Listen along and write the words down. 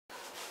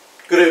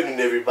Good evening,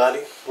 everybody.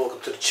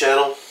 Welcome to the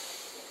channel.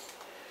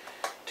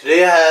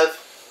 Today I have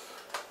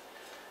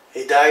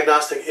a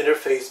diagnostic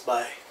interface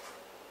by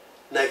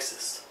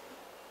Nexas.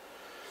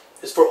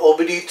 It's for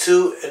OBD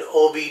II and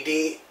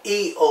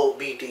OBDII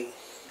OBD.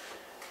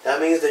 That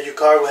means that your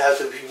car will have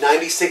to be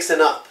 96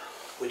 and up,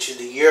 which is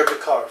the year of the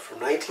car, from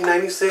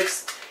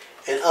 1996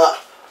 and up.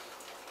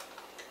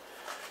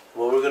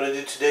 What we're going to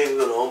do today,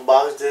 we're going to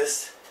unbox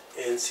this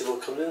and see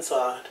what comes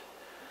inside.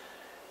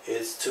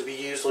 It's to be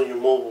used on your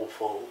mobile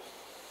phone,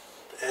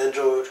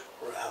 Android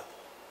or Apple.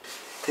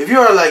 If you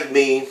are like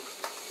me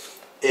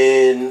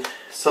and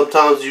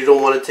sometimes you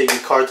don't want to take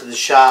your car to the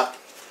shop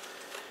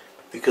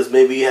because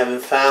maybe you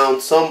haven't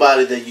found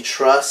somebody that you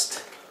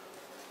trust,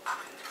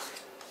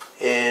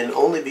 and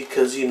only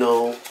because, you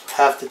know,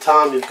 half the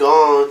time you've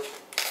gone,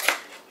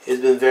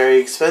 it's been very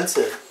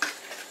expensive.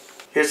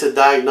 Here's a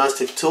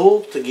diagnostic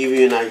tool to give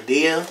you an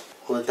idea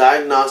on the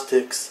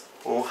diagnostics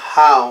on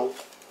how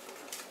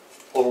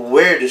or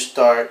where to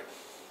start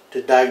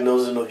the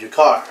diagnosing of your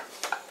car.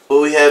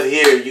 What we have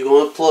here, you're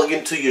going to plug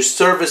into your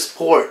service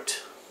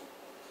port.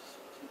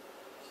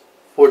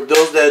 For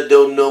those that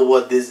don't know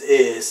what this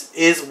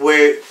is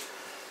where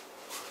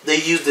they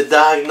use the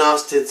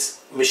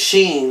diagnostics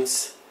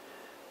machines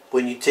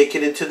when you take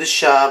it into the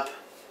shop.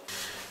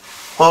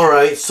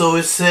 Alright, so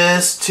it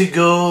says to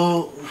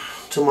go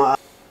to my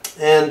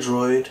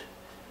Android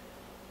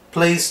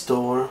Play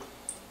Store,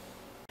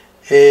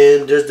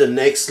 and there's the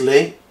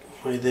NexLink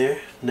right there,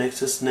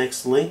 Nexas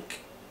NexLink.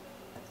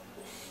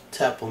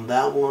 Tap on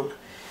that one,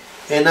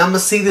 and I'm gonna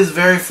see this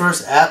very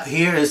first app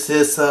here. It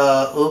says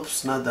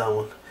oops, not that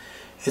one.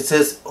 It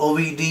says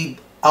OBD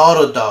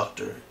Auto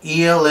Doctor,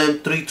 ELM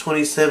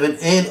 327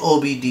 and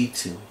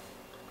OBD II.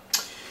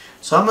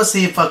 So I'm gonna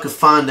see if I can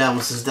find that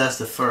one, since that's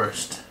the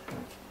first.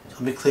 So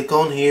let me click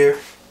on here,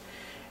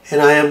 and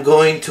I am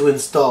going to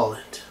install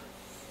it.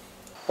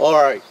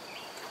 Alright,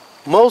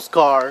 most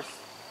cars,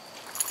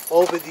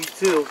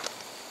 OBD II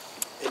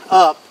and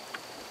up,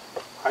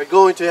 are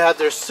going to have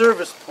their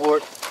service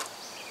port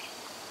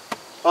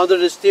under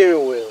the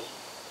steering wheel.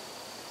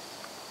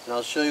 And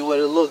I'll show you what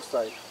it looks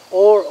like.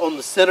 Or on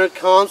the center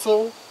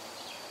console,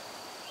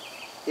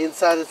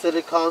 inside the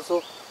center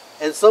console.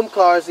 And some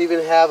cars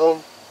even have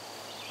them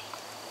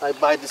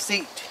like by the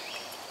seat.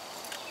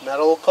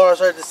 Not all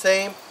cars are the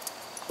same,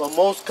 but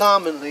most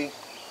commonly,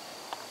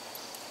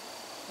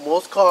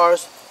 most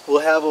cars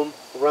will have them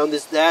around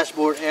this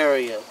dashboard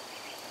area.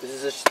 It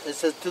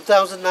says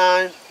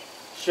 2009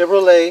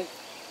 Chevrolet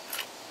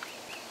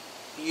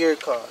year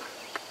car.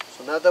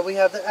 So now that we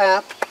have the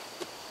app,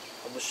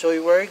 I'm going to show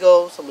you where it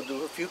goes. I'm going to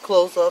do a few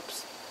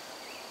close-ups,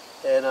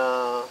 and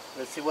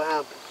let's see what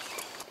happens.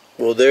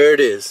 Well, there it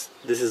is.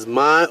 This is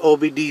my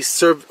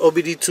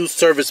OBD II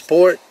service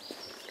port.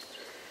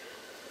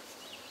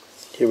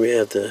 Here we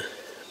have the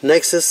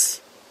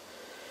Nexas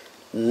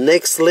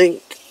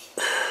NexLink.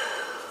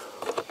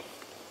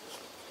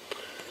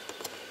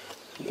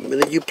 The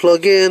minute you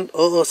plug in,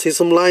 oh, I see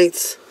some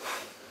lights.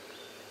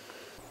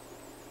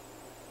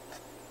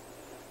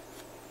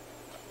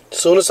 As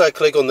soon as I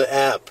click on the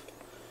app,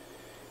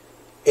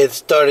 it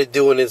started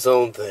doing its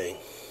own thing.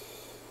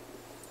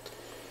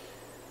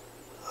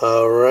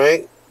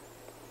 Alright,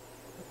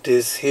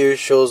 this here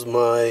shows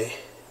my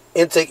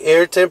intake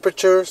air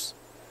temperatures,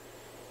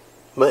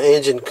 my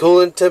engine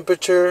coolant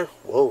temperature.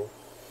 Whoa.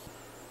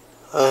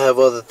 I have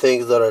other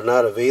things that are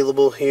not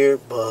available here,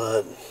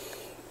 but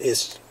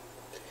it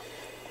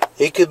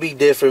could be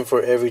different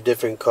for every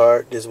different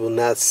car. This will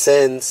not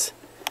sense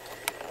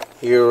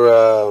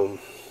your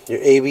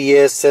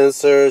ABS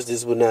sensors.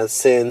 This will not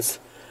sense,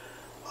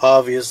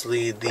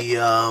 obviously,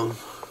 the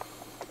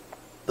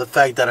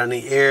fact that I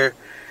need air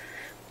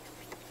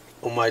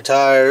on my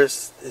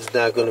tires. Is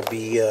not going to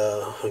be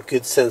a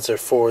good sensor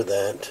for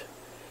that.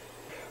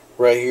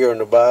 Right here on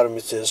the bottom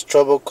it says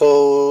trouble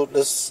code.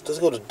 Let's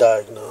go to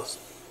diagnose.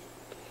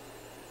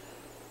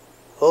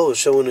 Oh,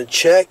 showing a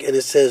check, and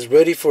it says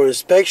ready for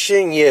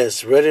inspection.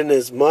 Yes,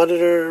 readiness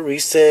monitor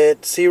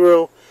reset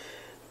 0.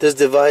 This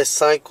device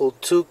cycle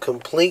 2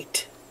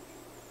 complete.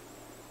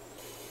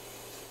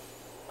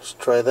 Let's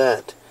try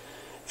that.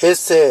 It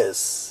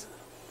says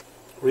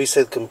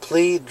reset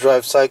complete,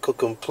 drive cycle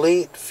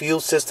complete, fuel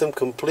system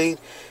complete,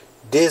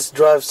 disk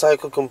drive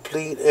cycle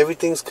complete,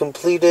 everything's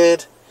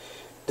completed.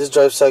 This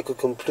drive cycle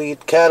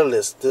complete,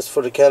 catalyst, this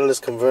for the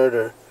catalyst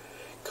converter,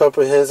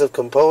 comprehensive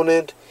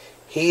component,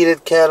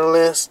 heated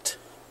catalyst,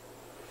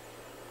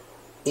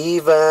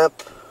 EVAP,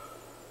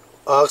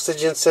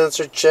 oxygen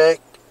sensor check.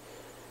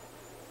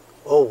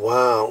 Oh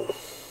wow.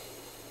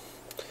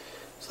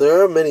 So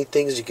there are many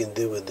things you can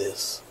do with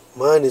this.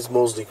 Mine is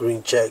mostly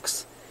green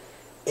checks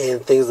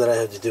and things that I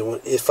have to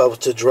do if I was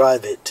to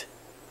drive it.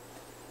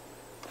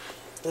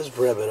 Let's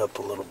rev it up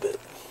a little bit.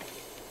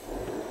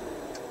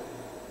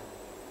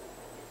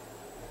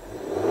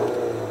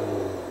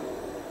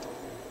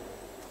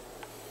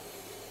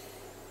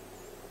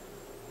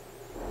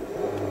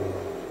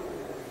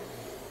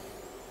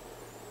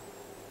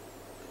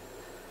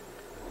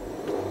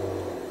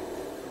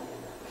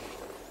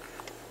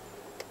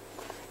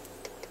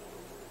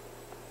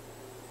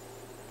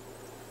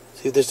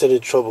 See if there's any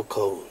trouble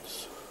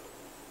codes.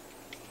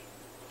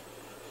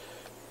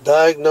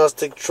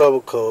 Diagnostic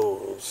trouble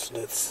codes.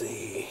 Let's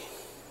see.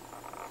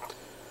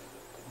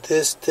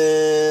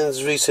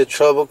 Distance, reset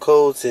trouble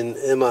codes in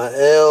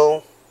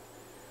MIL.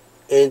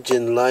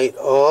 Engine light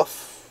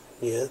off.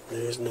 Yeah,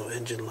 there's no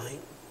engine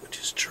light, which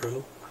is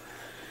true.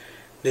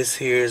 This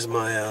here is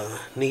my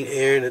neat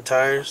air in the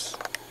tires.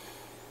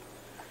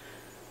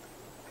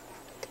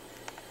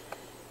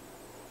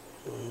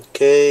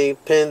 Okay,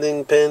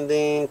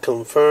 pending,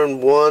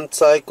 confirmed 1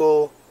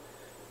 cycle.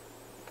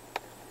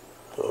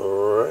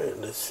 Alright,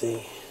 let's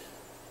see.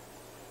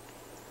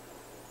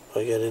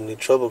 I got any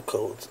trouble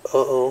codes?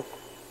 Uh-oh.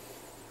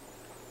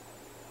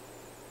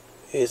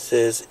 It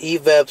says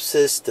EVAP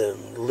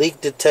system, leak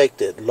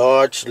detected,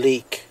 large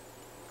leak.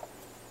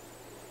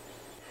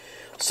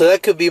 So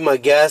that could be my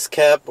gas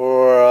cap,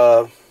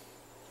 or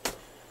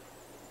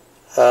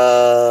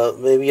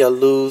maybe a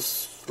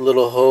loose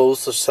little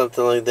hose or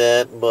something like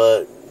that,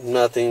 but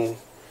nothing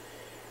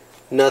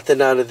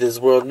out of this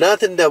world.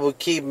 Nothing that would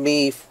keep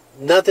me,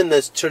 nothing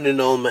that's turning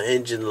on my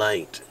engine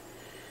light.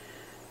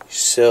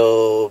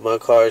 So my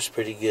car is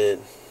pretty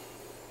good.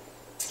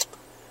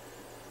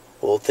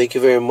 Well, thank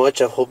you very much.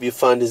 I hope you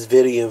find this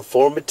video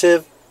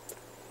informative,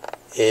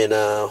 and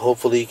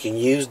hopefully you can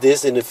use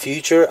this in the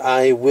future.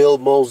 I will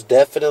most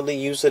definitely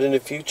use it in the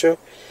future.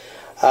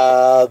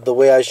 The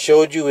way I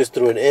showed you is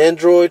through an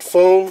Android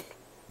phone.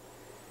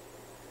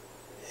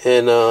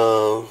 And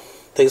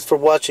thanks for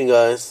watching,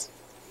 guys.